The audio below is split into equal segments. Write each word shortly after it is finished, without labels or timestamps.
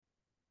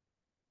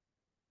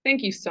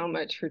Thank you so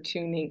much for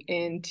tuning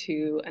in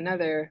to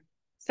another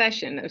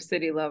session of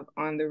City Love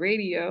on the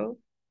radio.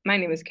 My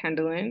name is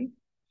Kendallin.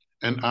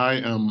 And I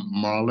am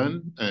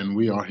Marlon, and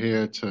we are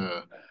here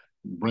to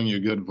bring you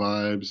good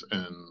vibes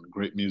and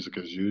great music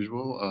as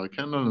usual.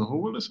 Kendall, who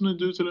we're listening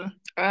to today?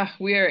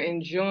 We are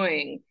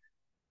enjoying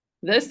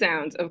the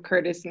sounds of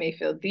Curtis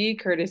Mayfield, the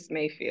Curtis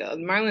Mayfield.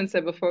 Marlon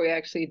said before we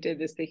actually did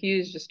this that he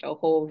is just a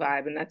whole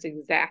vibe, and that's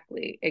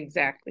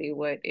exactly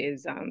what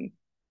is the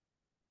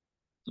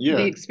Yeah,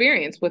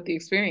 experience, what the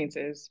experience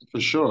is.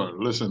 for sure.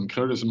 Listen,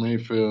 Curtis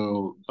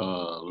Mayfield,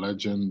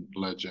 legend,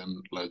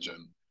 legend,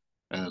 legend.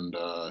 And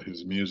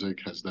his music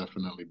has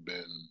definitely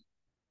been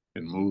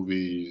in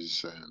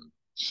movies and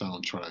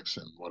soundtracks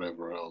and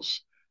whatever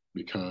else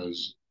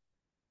because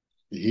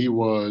he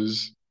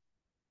was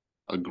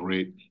a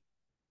great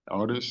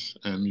artist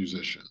and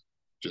musician.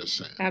 Just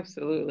saying.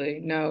 Absolutely.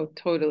 No,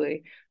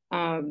 totally.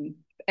 Um,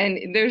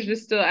 and there's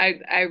just still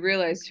I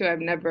realize too,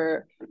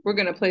 we're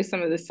gonna play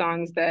some of the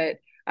songs that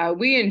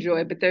we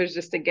enjoy, but there's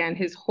just again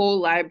his whole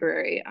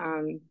library,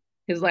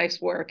 his life's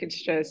work. It's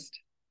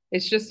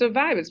just a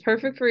vibe. It's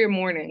perfect for your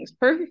mornings.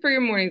 Perfect for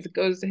your mornings.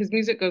 His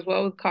music goes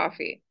well with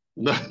coffee.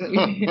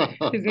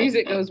 His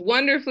music goes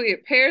wonderfully.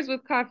 It pairs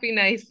with coffee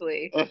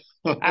nicely.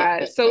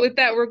 So with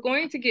that, we're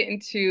going to get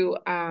into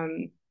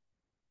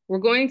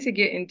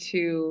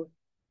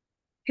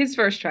his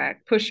first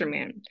track, Pusher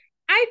Man.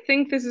 I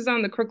think this is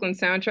on the Crooklyn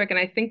soundtrack, and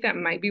I think that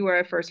might be where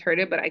I first heard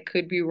it, but I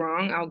could be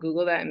wrong. I'll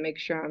Google that and make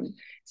sure I'm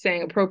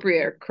saying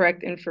appropriate or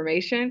correct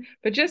information.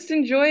 But just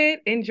enjoy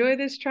it. Enjoy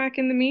this track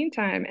in the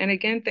meantime. And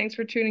again, thanks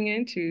for tuning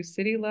in to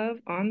City Love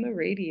on the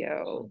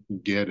radio.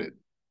 Get it.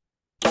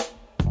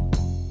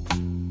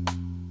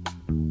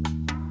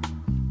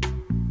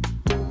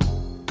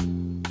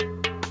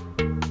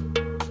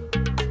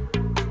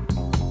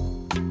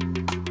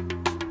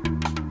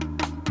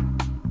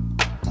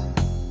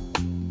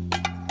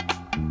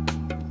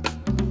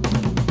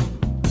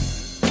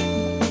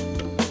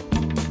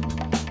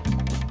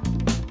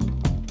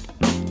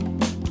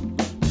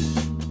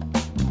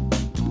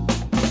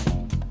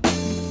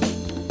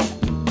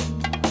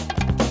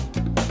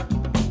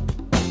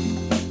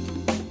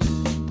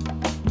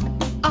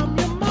 I'm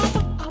your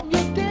mama, I'm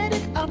your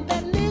daddy, I'm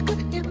that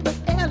nigga in the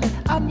alley.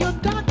 I'm your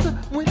doctor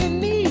when in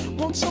need.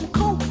 Want some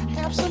coke,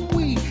 have some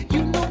weed.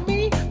 You know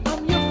me,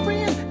 I'm your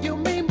friend, your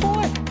main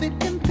boy, thick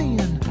and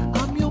thin.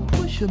 I'm your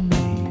pusher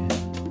man.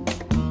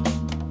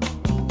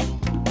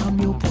 I'm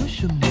your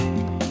pusher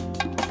man.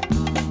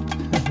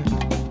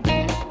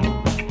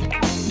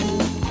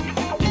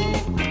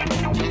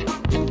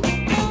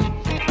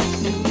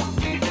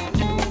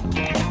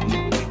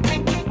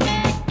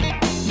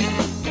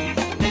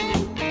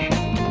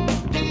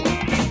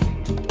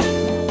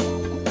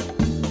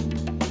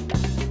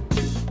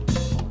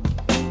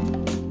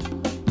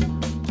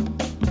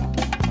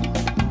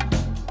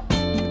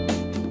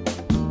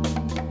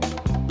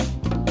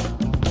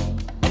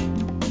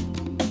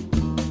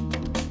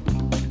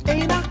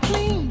 Ain't I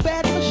clean,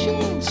 bad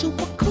machine,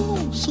 super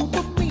cool,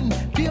 super mean,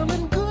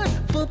 feeling good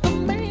for the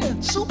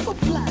man, super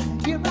fly,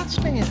 here I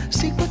stand,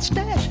 secret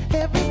stash,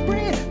 heavy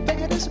bread,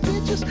 baddest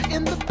bitches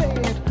in the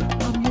bed.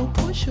 I'm your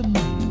pusher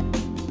man.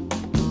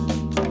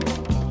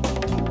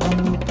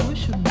 I'm your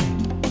pusher man.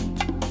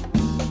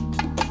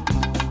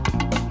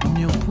 I'm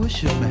your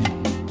pusher man.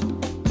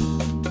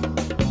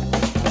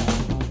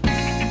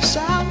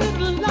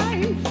 Silent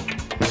life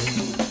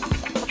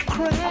of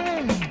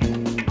crime.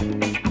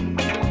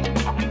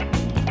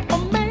 A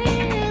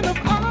man of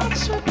odd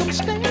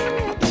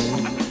circumstance,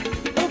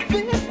 a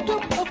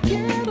victim of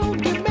ghetto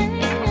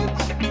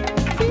demands.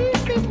 Feed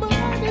me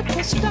money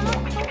for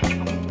style,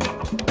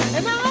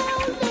 and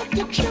I'll let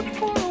you trip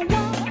for a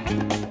while.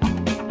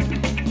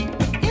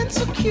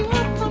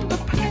 Insecure from the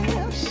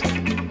past,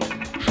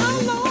 how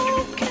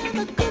long can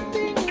a good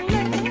thing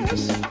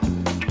last?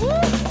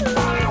 Ooh,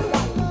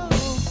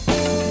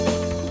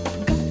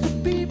 got to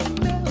be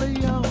mellow,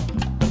 y'all.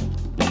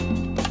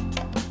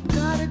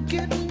 Gotta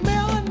get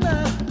mellow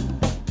now.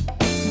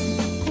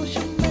 Push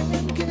a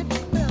man, get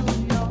mellow,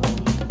 y'all.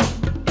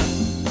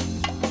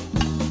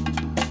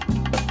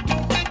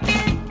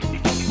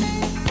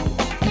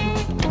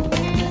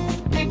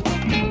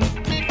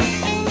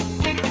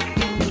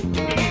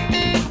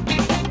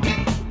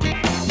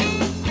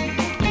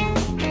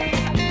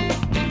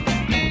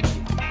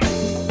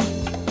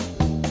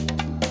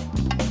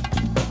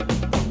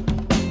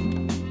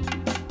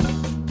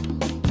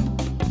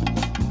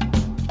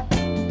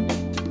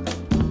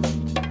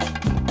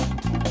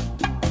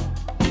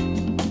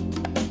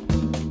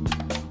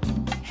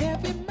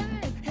 Heavy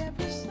mind,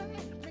 heavy sight,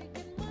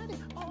 making money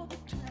all the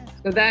time.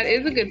 So that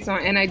is a good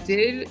song. And I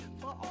did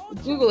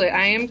Google it.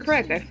 I am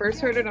correct. I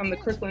first heard it on the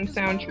Crooklyn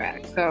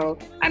soundtrack. So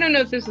I don't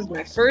know if this was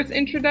my first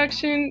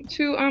introduction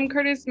to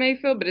Curtis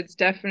Mayfield, but it's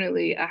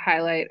definitely a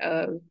highlight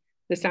of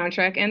the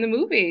soundtrack and the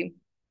movie.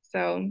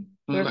 So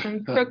we're from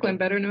Brooklyn,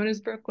 better known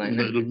as Brooklyn.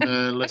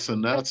 Man,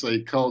 listen, that's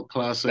a cult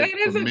classic That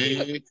for is a me.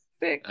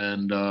 classic.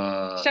 And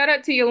Shout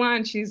out to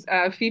Yolande. She's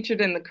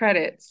featured in the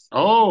credits.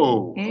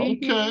 oh,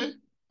 Mhm. okay.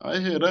 I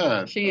hear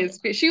that. She was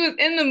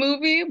in the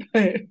movie,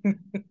 but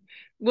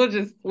we'll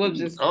just say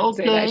that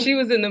Okay. she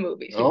was in the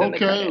movie. She's in the Okay.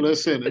 credits.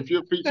 Listen, if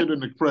you're featured in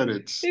the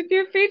credits, If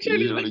you're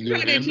featured in the you're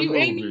in credits, the you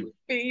in the movie.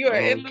 movie. You are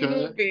in the Okay.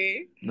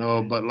 movie.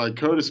 No, but like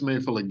Curtis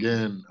Mayfield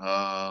again,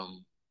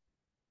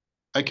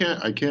 I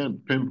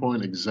can't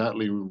pinpoint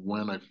exactly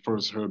when I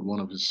first heard one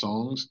of his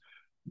songs,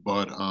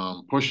 but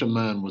Pusha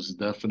Man was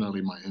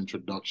definitely my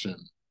introduction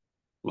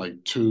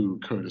like to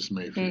Curtis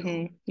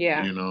Mayfield,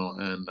 Yeah.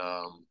 and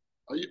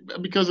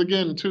because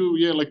again too,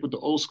 yeah, like with the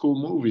old school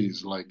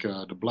movies, like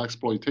the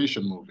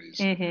blaxploitation movies,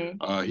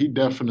 he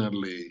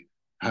definitely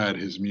had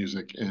his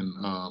music in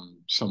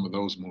some of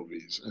those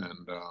movies,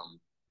 and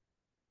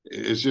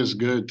it's just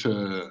good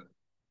to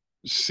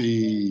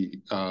see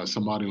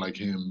somebody like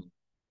him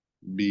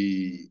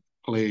be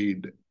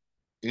played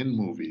in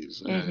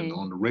movies and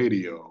on the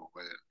radio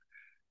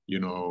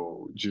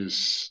and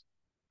just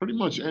pretty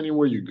much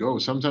anywhere you go.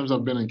 Sometimes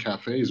I've been in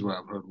cafes where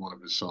I've heard one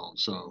of his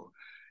songs. So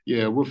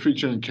yeah, we're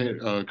featuring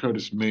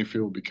Curtis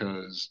Mayfield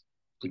because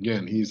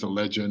again, he's a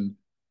legend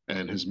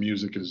and his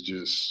music is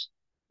just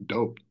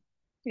dope.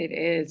 It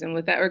is. And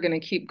with that, we're going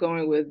to keep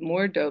going with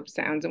more dope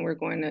sounds, and we're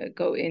going to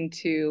go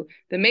into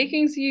the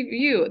makings of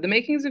you, the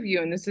makings of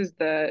you. And this is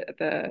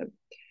the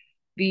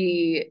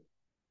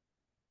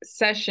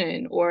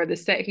session or the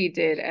set he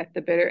did at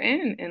the Bitter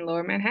Inn in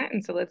Lower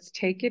Manhattan. So let's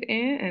take it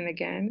in. And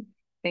again,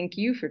 thank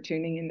you for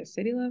tuning in to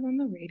City Love on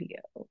the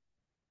radio.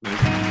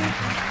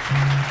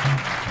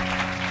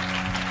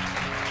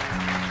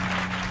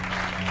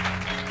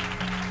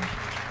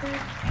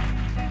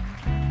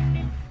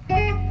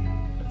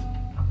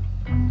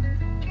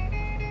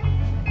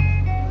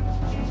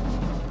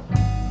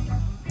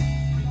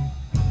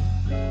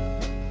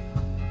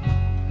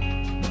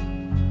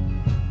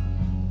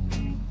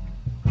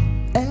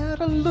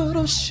 Add a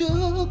little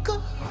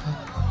sugar,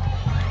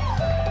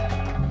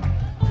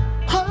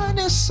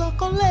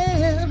 honeysuckle,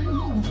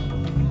 and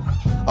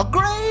a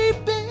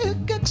great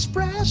big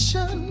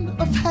expression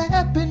of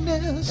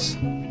happiness.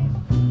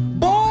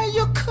 Boy,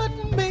 you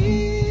couldn't miss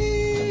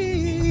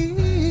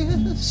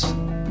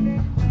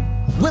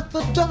with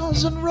a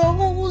dozen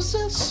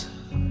roses.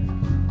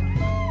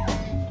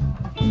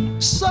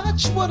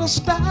 Such would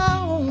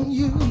astound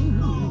you.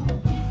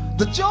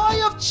 The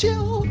joy of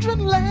children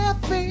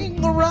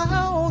laughing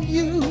around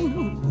you.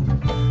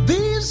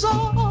 These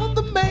are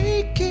the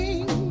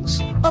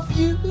makings of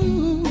you.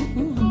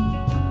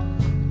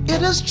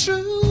 It is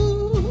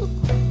true,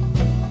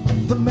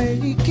 the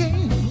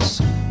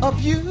makings of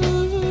you.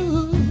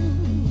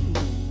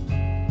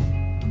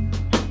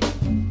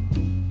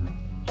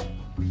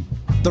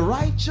 The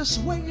righteous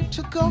way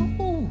to go,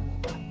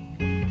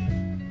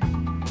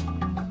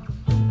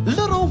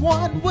 little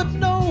one would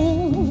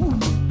know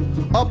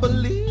or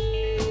believe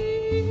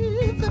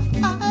if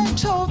I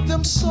told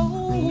them so.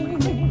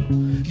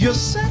 You're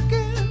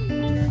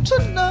second to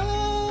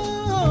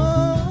none,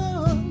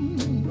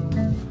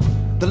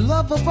 the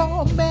love of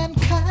all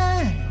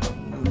mankind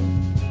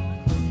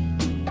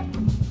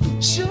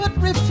should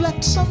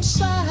reflect some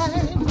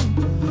sign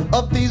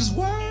of these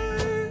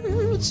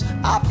words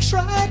I've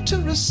tried to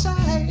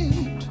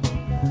recite.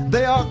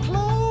 They are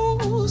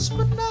close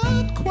but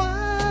not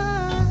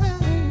quite,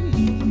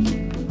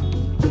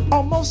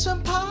 almost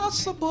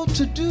impossible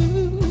to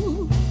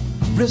do,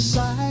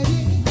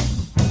 reciting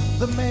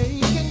the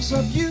makings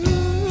of you.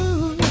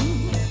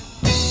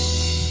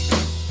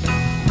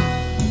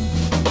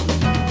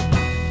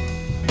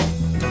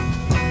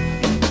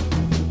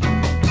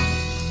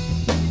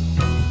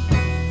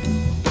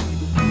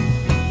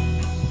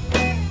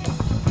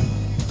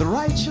 The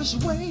righteous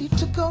way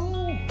to go,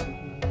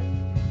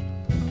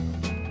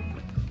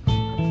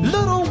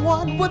 little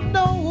one would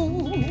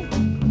know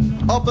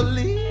or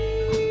believe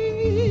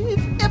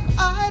if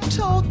I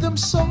told them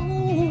so.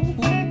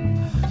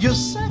 You're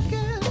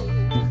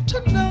second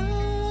to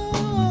none,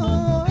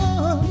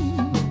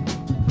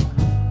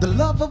 the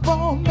love of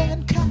all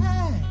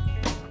mankind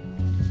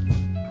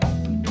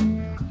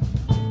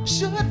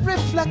should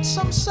reflect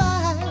some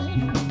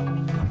sign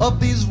of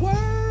these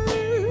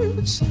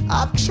words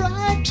I've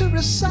tried to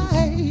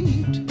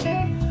recite.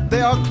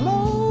 They are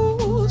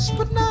close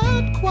but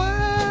not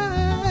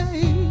quite,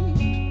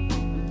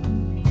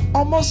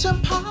 almost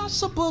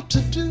impossible to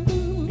do,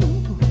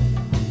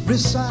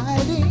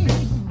 reciting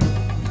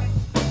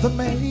the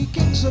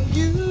makings of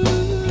you.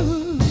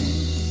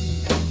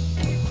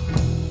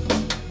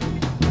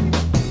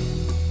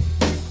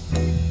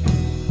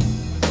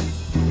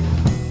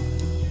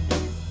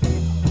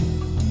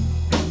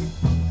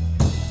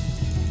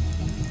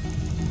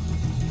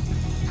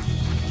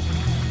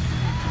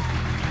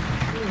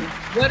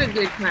 What a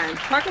good time.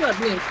 Talk about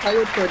being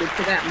teleported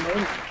to that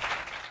moment.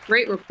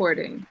 Great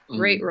recording.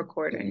 Great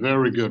recording.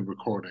 Very good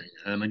recording.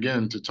 And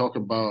again, to talk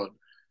about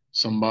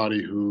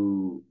somebody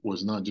who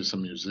was not just a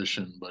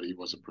musician, but he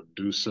was a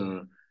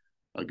producer,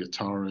 a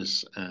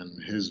guitarist,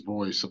 and his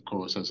voice, of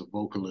course, as a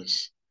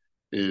vocalist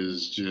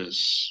is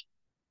just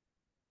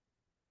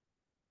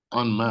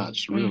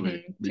unmatched,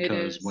 really, It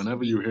because is.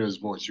 whenever you hear his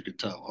voice, you could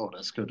tell, oh,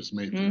 that's Curtis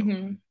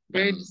Mayfield.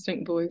 Very And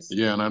distinct voice.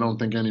 yeah, and I don't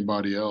think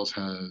anybody else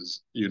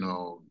has,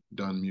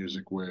 done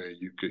music where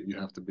you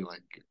have to be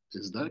like,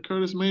 is that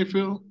Curtis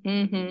Mayfield?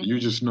 You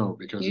just know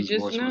because You his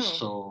just voice was know.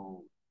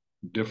 so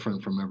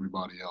different from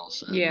everybody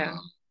else. And Yeah.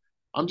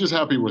 I'm just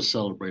happy we're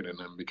celebrating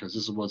him because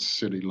this is what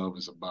City Love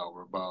is about.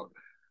 We're about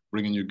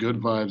bringing you good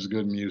vibes,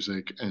 good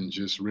music, and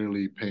just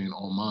really paying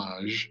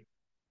homage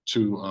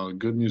to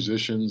good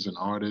musicians and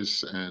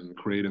artists and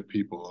creative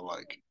people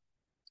alike.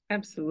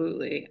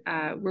 Absolutely.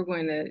 We're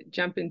going to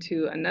jump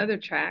into another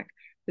track.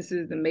 This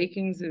is The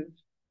Makings of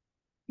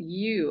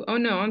You. Oh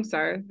no, I'm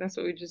sorry. That's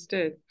what we just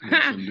did.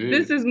 Yes, This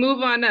indeed. is Move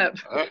On Up.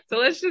 So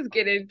let's just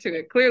get into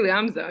it. Clearly,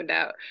 I'm zoned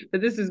out,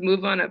 but this is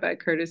Move On Up by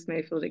Curtis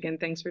Mayfield. Again,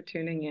 thanks for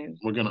tuning in.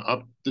 We're going to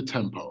up the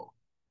tempo.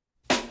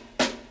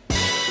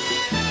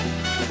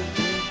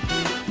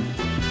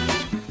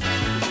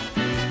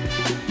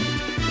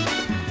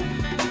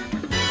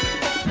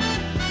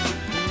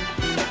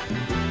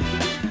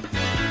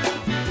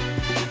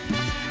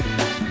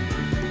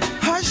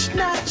 Hush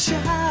now,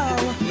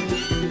 child,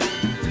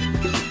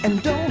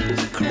 and don't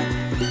cry.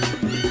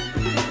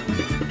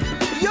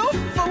 Your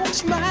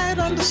folks might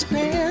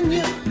understand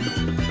you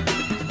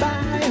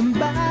by and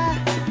by.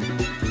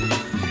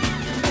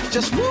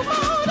 Just move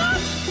on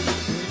up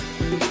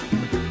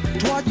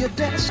toward your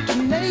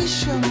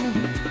destination.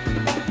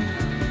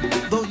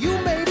 Though you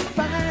may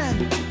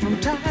find from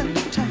time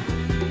to time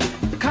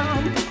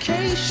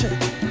complication.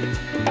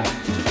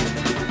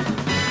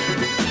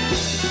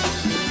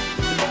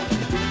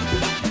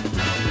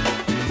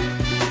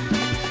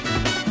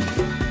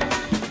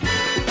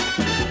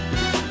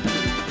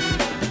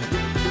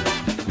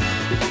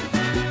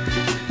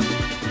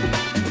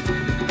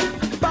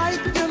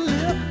 Bite your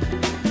lip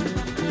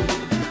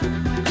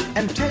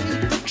and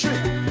take the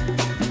trip.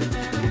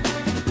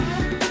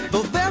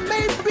 Though there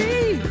may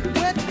be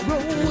wet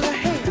road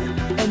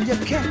ahead and you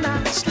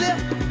cannot slip,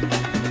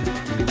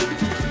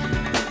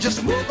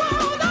 just move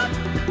on up.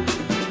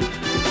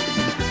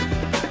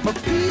 For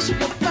peace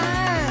you'll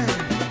find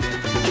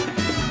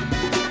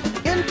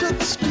into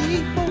the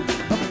steeple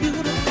of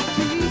beautiful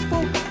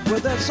people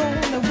where there's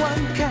only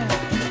one kind.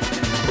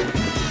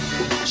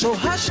 So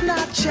hush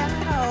now,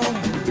 child,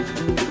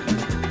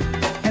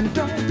 and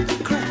don't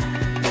cry.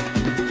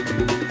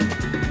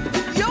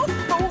 Your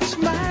folks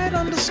might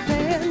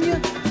understand you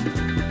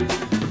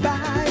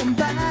by and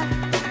by.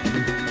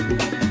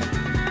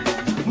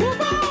 Move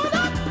on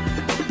up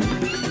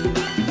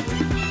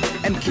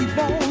and keep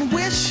on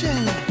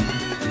wishing.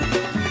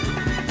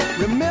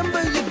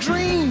 Remember your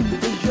dream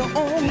is your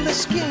only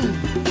scheme,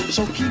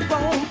 so keep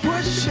on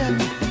pushing.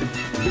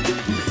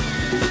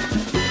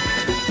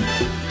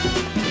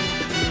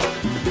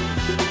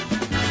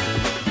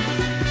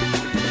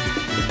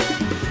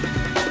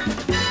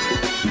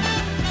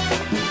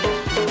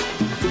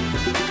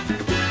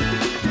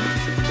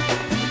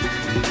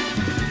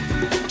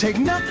 Take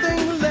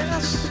nothing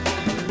less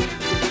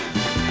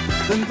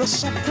than the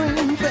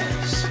supreme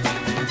best.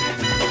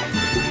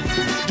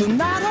 Do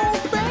not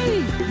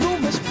obey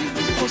rumors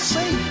people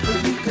say,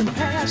 but you can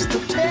pass the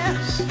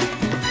test.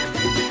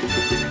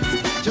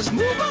 Just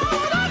move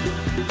on up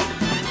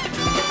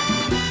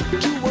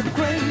to a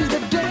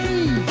greater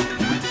day.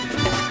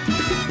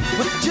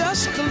 With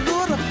just a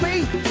little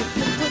faith, if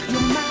you put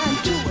your mind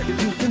to it,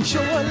 you can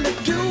surely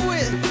do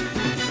it.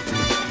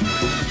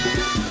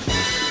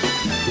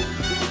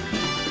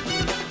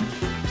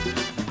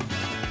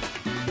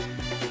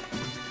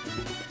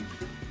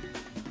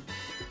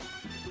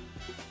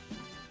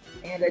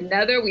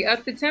 And we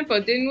upped the tempo,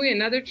 didn't we?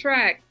 Another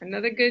track,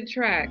 another good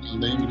track.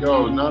 And there you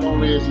go. Not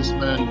only is this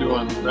man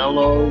doing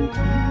mellow,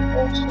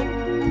 also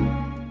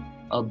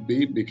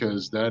upbeat,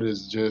 because that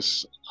is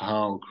just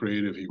how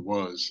creative he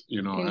was,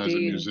 as a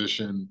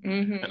musician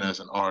and as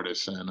an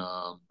artist. And,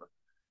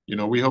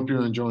 we hope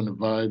you're enjoying the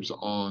vibes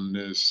on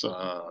this.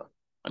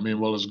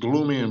 It's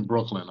gloomy in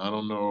Brooklyn. I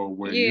don't know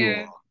where you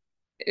are.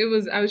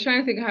 I was trying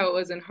to think how it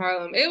was in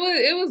Harlem. It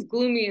was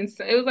gloomy and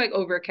it was like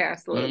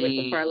overcast a little bit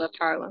before I left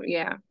Harlem.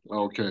 Yeah.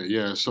 Okay,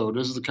 yeah. So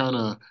this is the kind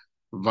of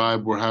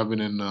vibe we're having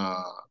in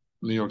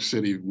New York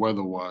City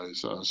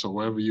weather-wise. So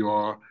wherever you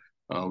are,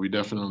 we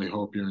definitely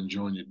hope you're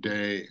enjoying your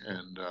day,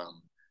 and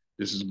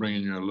this is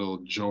bringing you a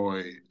little joy,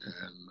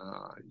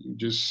 and you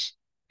just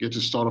get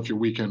to start off your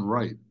weekend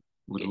right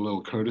with a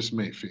little Curtis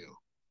Mayfield.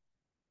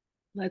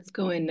 Let's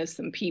go into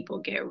some people.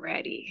 Get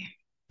ready.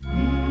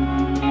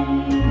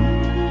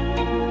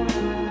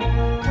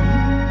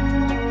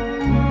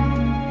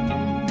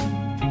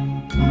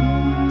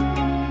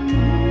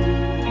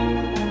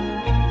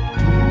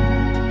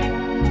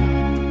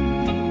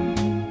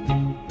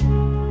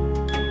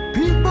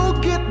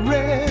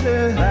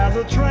 There's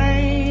a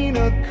train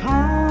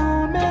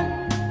a-coming.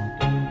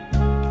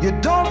 You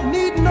don't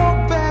need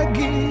no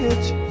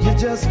baggage, you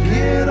just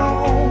get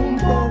on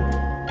board.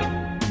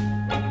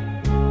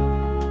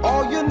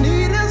 All you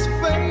need is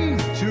faith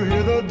to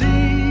hear the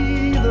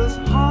dealers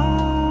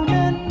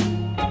humming.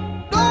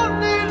 Don't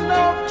need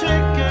no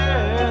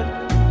ticket,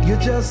 you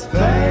just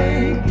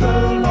thank the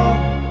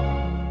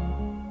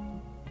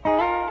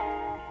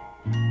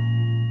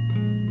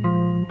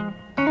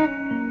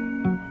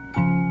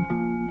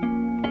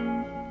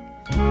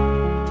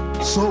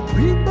So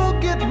people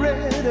get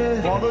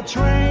ready for the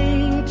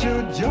train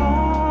to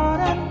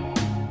Jordan,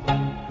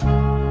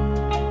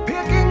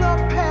 picking up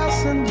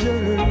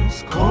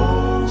passengers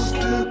coast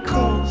to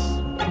coast.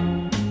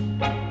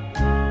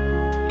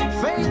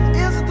 Faith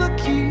is the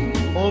key.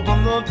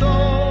 Open the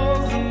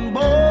doors and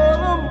board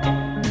 'em.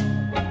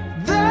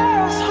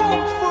 There's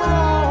hope for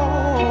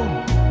all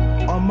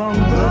among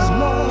those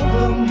loved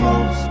the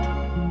most.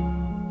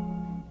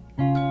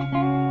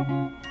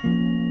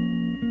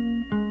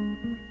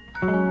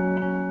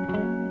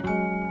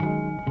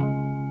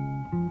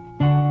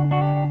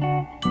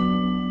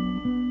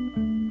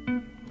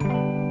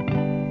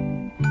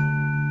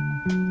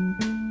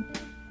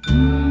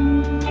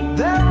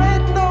 There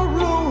ain't no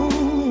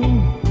room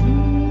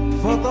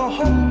for the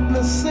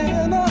hopeless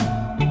sinner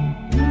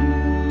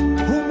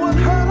who would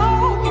hurt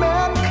all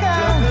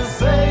mankind. Just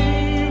to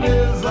save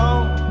his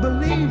own.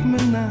 Believe me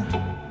now,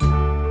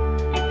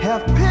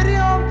 have pity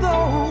on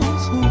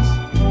those whose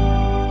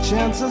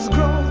chances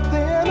grow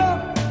thinner.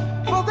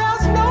 For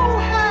there's no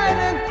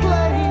hiding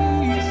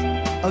place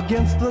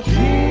against the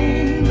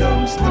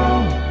kingdom's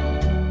throne.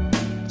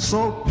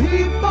 So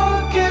people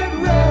get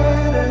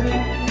ready.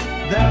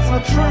 There's a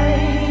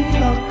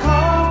train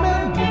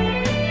a-coming.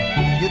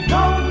 You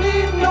don't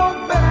need no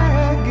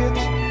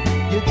baggage.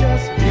 You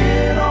just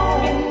get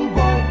on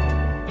board.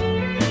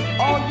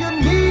 All you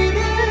need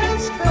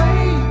is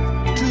faith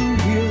to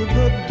hear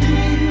the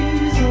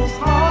diesels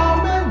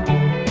humming.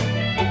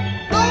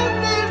 Don't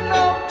need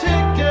no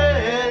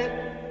ticket.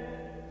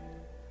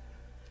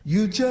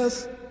 You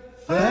just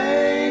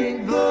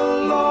thank the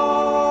Lord.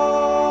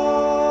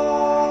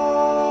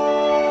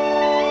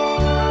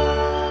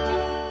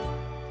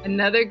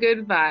 Another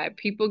good vibe.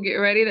 People get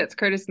ready. That's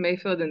Curtis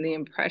Mayfield and the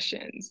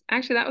Impressions.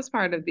 Actually, that was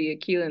part of the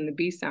Aquila and the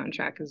Bee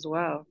soundtrack as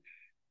well.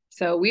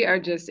 So we are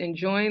just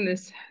enjoying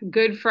this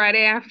good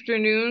Friday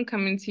afternoon,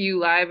 coming to you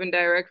live and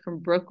direct from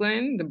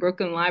Brooklyn, the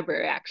Brooklyn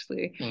Library,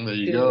 actually. There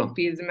you go.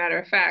 Be as a matter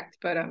of fact.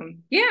 But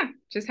yeah,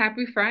 just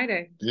happy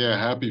Friday. Yeah,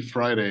 happy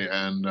Friday.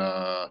 And,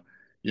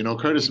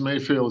 Curtis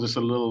Mayfield, just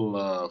a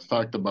little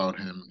fact about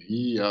him.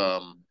 He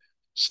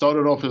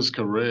started off his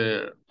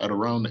career at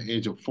around the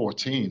age of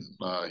 14.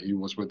 He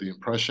was with the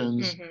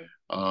Impressions.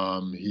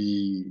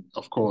 He,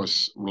 of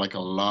course, like a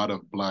lot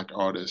of Black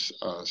artists,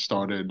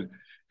 started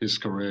his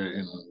career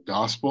in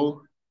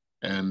gospel.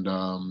 And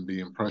the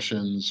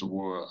Impressions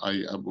were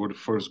the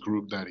first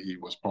group that he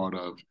was part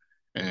of.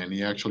 And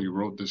he actually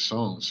wrote this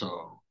song.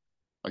 So,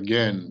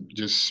 again,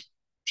 just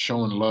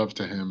showing love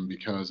to him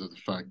because of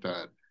the fact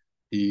that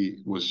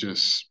he was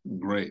just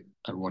great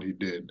at what he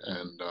did.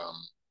 And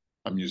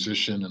a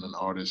musician and an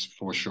artist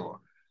for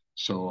sure.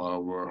 So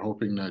we're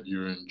hoping that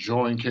you're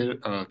enjoying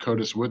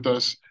Curtis with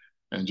us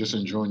and just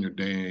enjoying your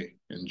day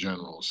in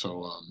general.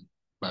 So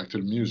back to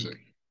the music.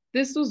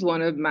 This is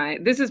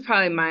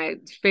probably my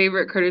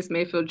favorite Curtis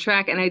Mayfield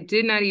track, and I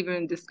did not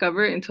even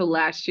discover it until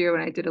last year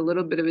when I did a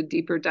little bit of a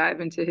deeper dive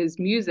into his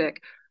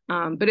music.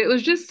 But it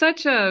was just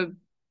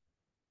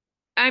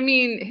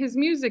his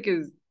music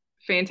is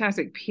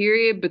fantastic,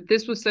 period. But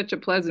this was such a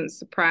pleasant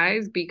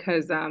surprise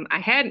because I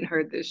hadn't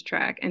heard this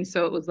track. And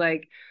so it was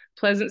like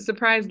pleasant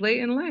surprise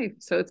late in life.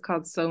 So it's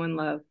called So in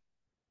Love.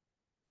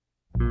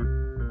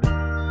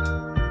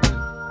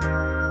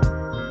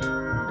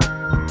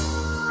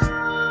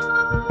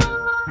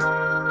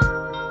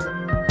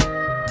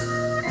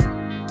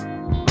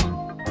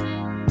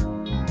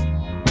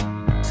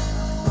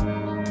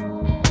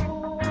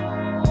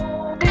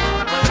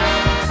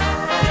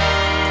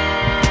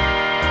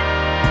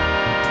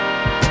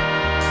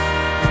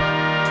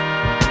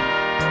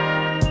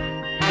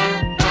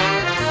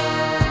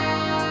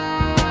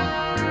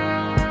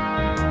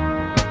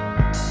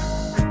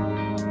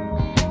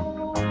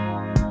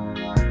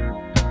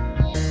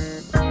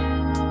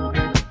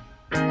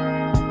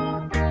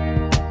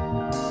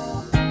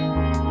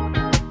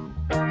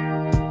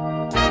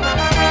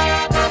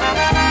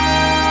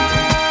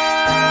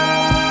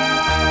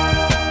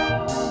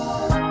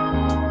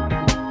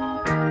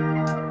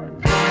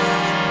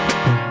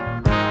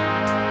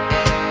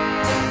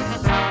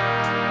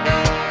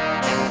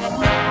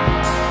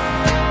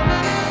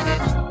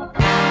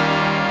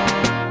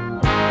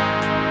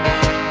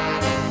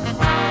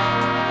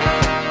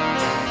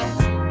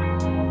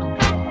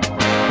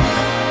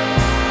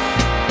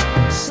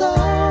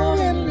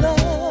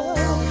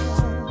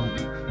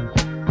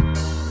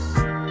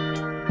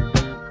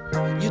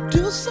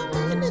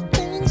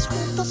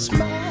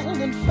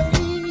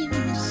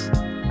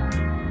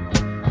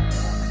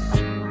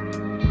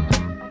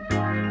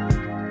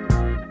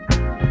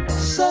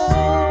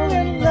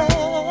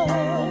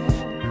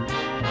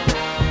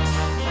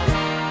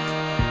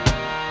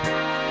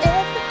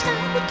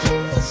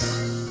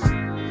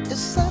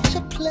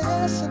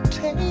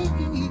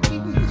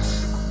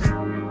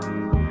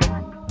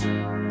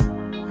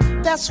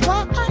 That's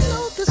why I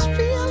know this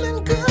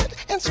feeling good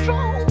and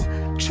strong.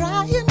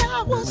 Trying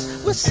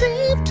hours we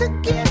seem to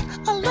get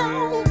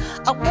along.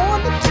 I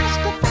want to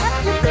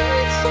testify you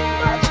mean so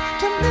much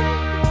to me.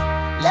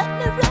 Let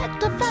me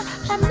rectify,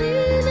 I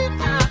mean it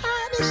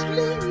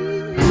honestly.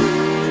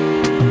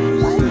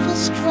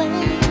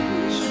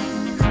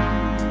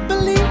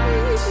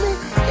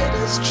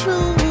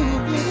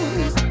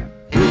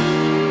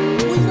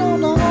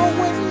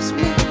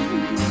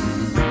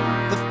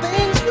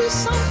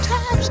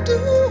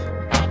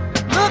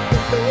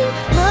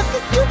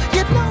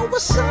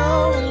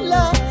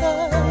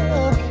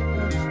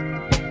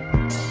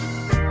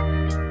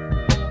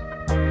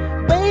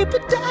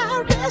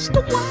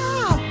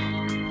 Wow,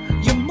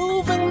 you're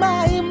moving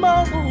my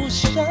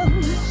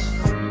emotions.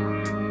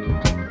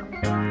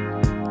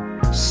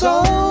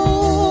 So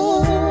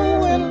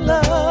in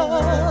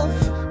love.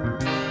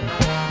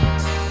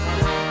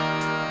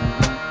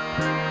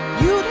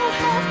 You don't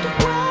have to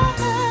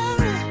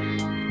worry.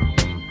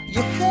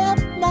 You have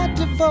my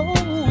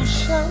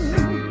devotion.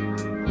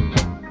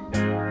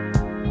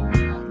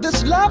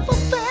 This love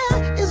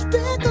affair is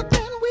bigger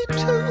than we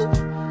two.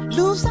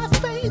 Lose our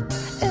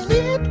faith and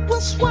it will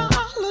swallow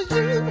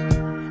you.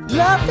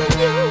 Loving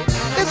you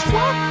is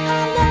what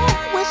I'll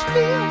always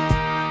feel.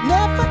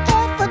 Never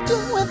ever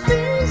doing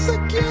things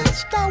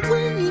against our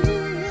will.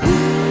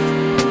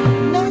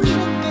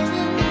 Natural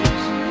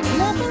things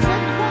never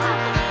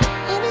require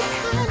any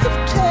kind of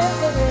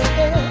test.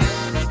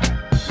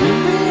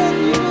 Being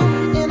you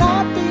and I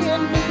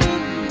being me.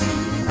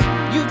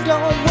 You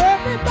don't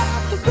worry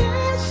about the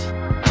rest.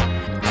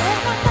 And I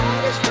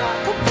might as well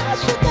confess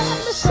you got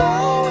me so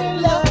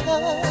in love.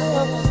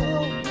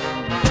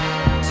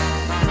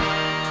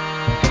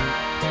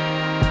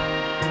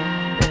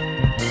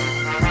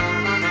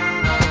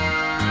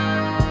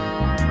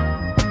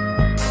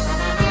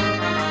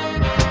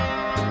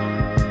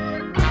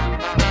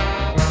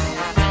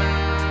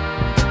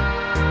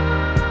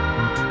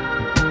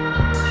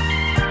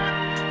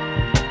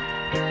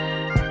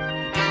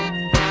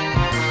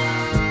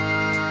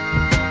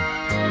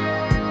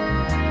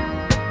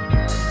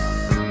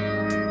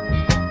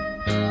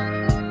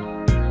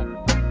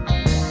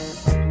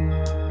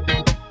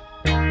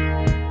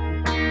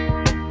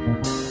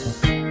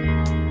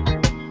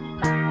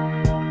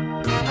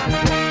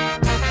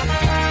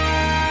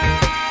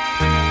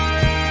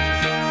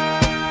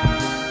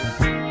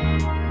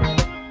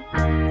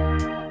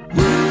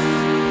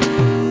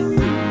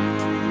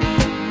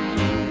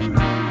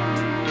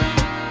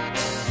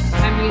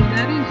 I mean,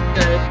 that is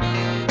just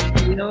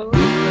feel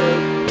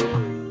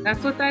good.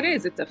 That's what that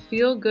is. It's a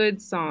feel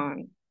good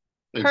song.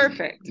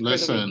 Perfect for the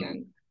Listen,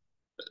 weekend.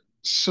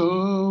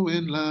 so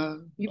in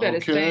love. You better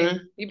Okay. sing.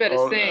 You better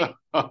sing.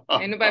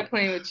 Ain't nobody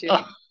playing with you.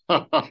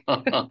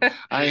 I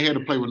ain't here to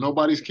play with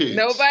nobody's kids.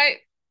 Nobody?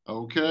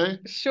 Okay.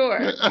 Sure.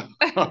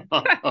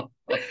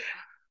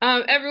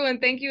 Everyone,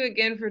 thank you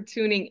again for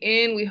tuning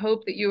in. We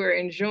hope that you are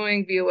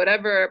enjoying via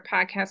whatever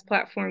podcast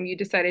platform you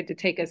decided to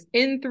take us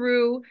in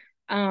through.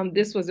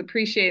 This was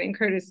Appreciating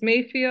Curtis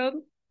Mayfield.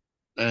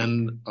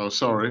 And oh,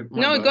 sorry.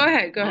 No, bad. go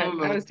ahead. Go ahead.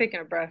 No. I was taking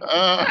a breath.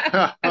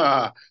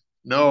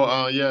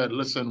 No, yeah,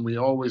 listen, we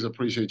always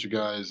appreciate you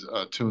guys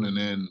tuning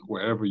in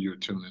wherever you're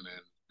tuning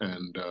in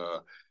and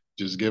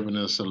just giving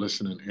us a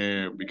listening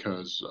ear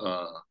because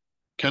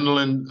Kendall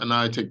and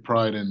I take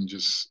pride in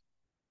just,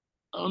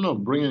 I don't know,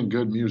 bringing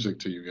good music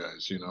to you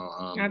guys, because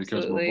we're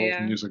Absolutely, both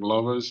yeah. music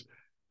lovers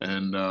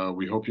and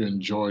we hope you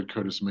enjoyed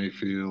Curtis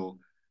Mayfield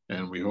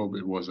and we hope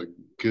it was a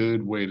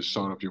good way to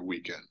start off your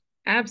weekend.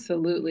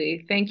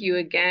 Absolutely. Thank you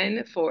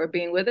again for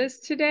being with us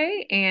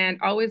today. And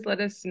always let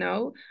us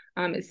know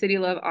at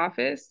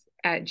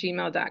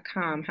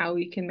cityloveoffice@gmail.com how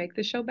we can make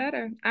the show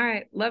better. All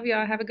right. Love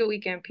y'all. Have a good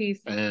weekend.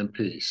 Peace. And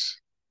peace.